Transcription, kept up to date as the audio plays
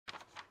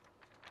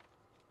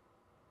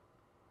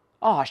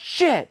Aw,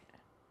 shit!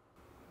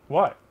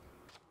 What?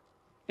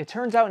 It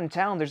turns out in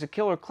town there's a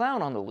killer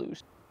clown on the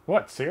loose.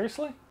 What,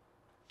 seriously?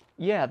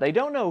 Yeah, they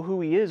don't know who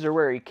he is or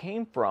where he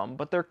came from,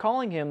 but they're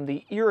calling him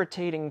the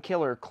Irritating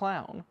Killer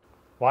Clown.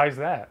 Why is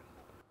that?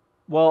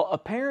 Well,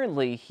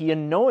 apparently he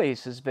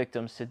annoys his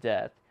victims to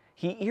death.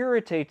 He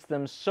irritates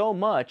them so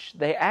much,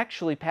 they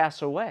actually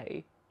pass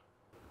away.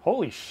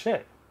 Holy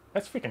shit,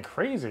 that's freaking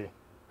crazy.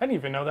 I didn't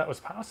even know that was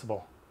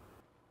possible.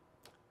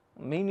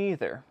 Me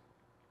neither.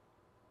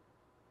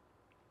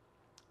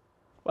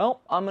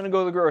 Well, I'm gonna go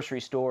to the grocery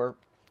store.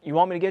 You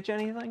want me to get you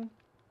anything?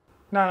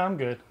 Nah, I'm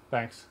good,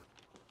 thanks.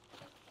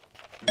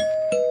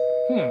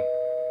 I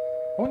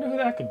wonder who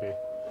that could be.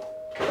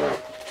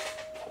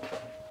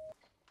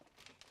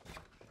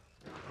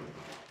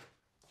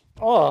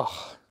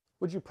 Oh,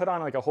 would you put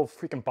on like a whole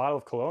freaking bottle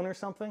of cologne or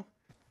something?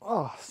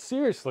 Oh,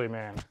 seriously,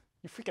 man.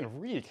 You freaking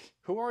reek.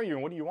 Who are you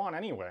and what do you want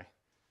anyway?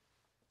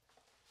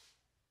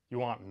 You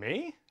want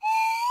me?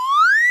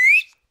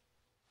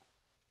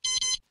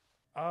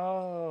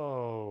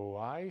 Oh,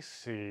 I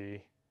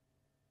see.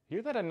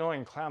 You're that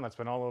annoying clown that's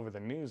been all over the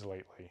news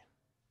lately.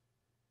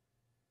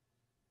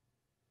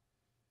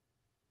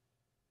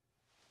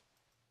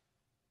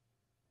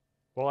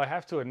 Well, I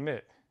have to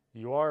admit,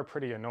 you are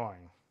pretty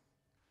annoying.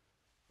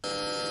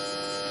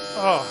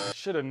 Oh, I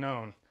should have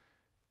known.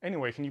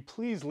 Anyway, can you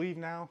please leave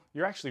now?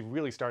 You're actually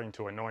really starting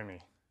to annoy me.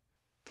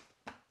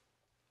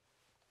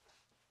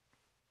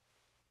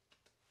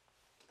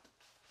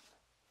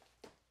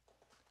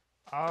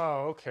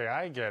 Oh, okay,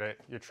 I get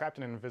it. You're trapped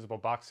in an invisible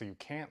box so you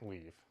can't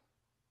leave.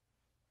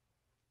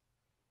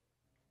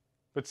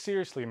 But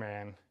seriously,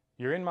 man,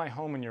 you're in my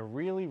home and you're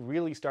really,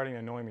 really starting to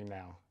annoy me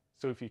now.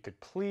 So if you could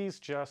please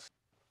just...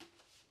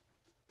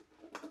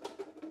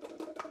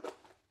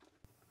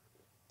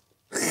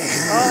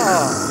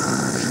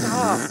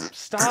 Oh,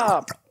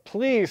 stop,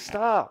 please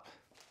stop.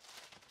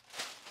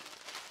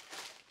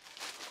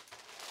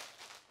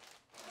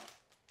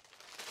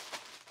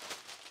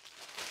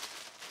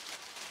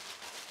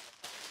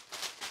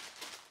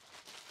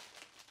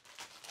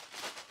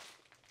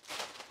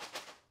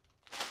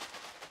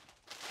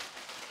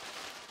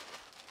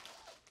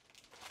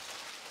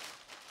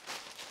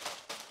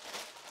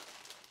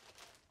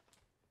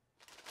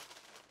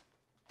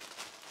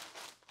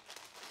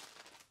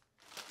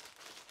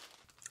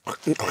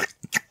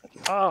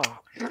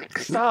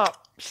 Oh,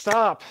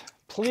 stop,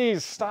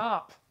 please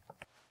stop.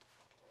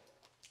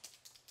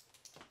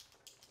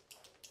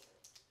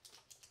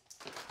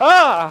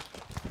 Ah!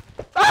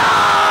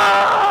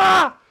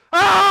 Ah!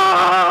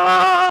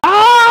 Ah!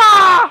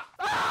 Ah!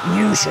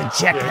 You should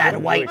check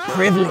that white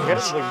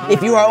privilege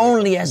if you are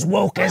only as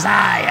woke as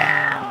I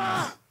am.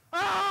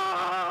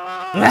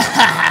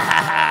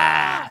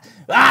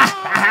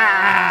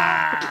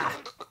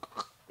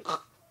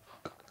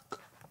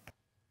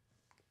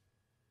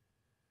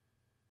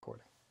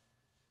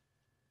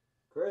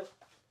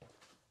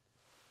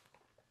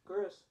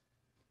 Chris?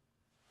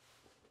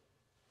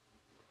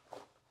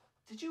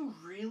 Did you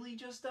really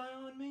just die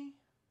on me?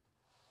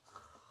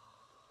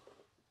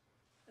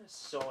 That's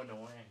so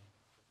annoying.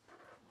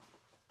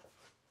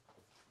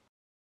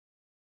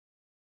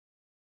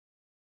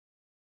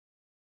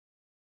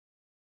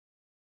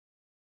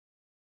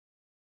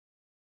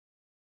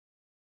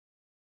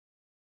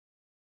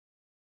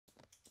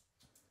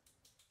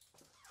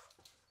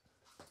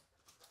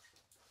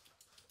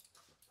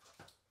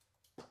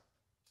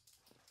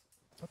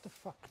 What the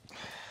fuck?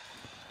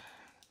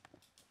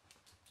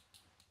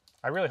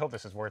 I really hope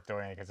this is worth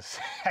doing because it's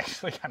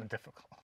actually kind of difficult.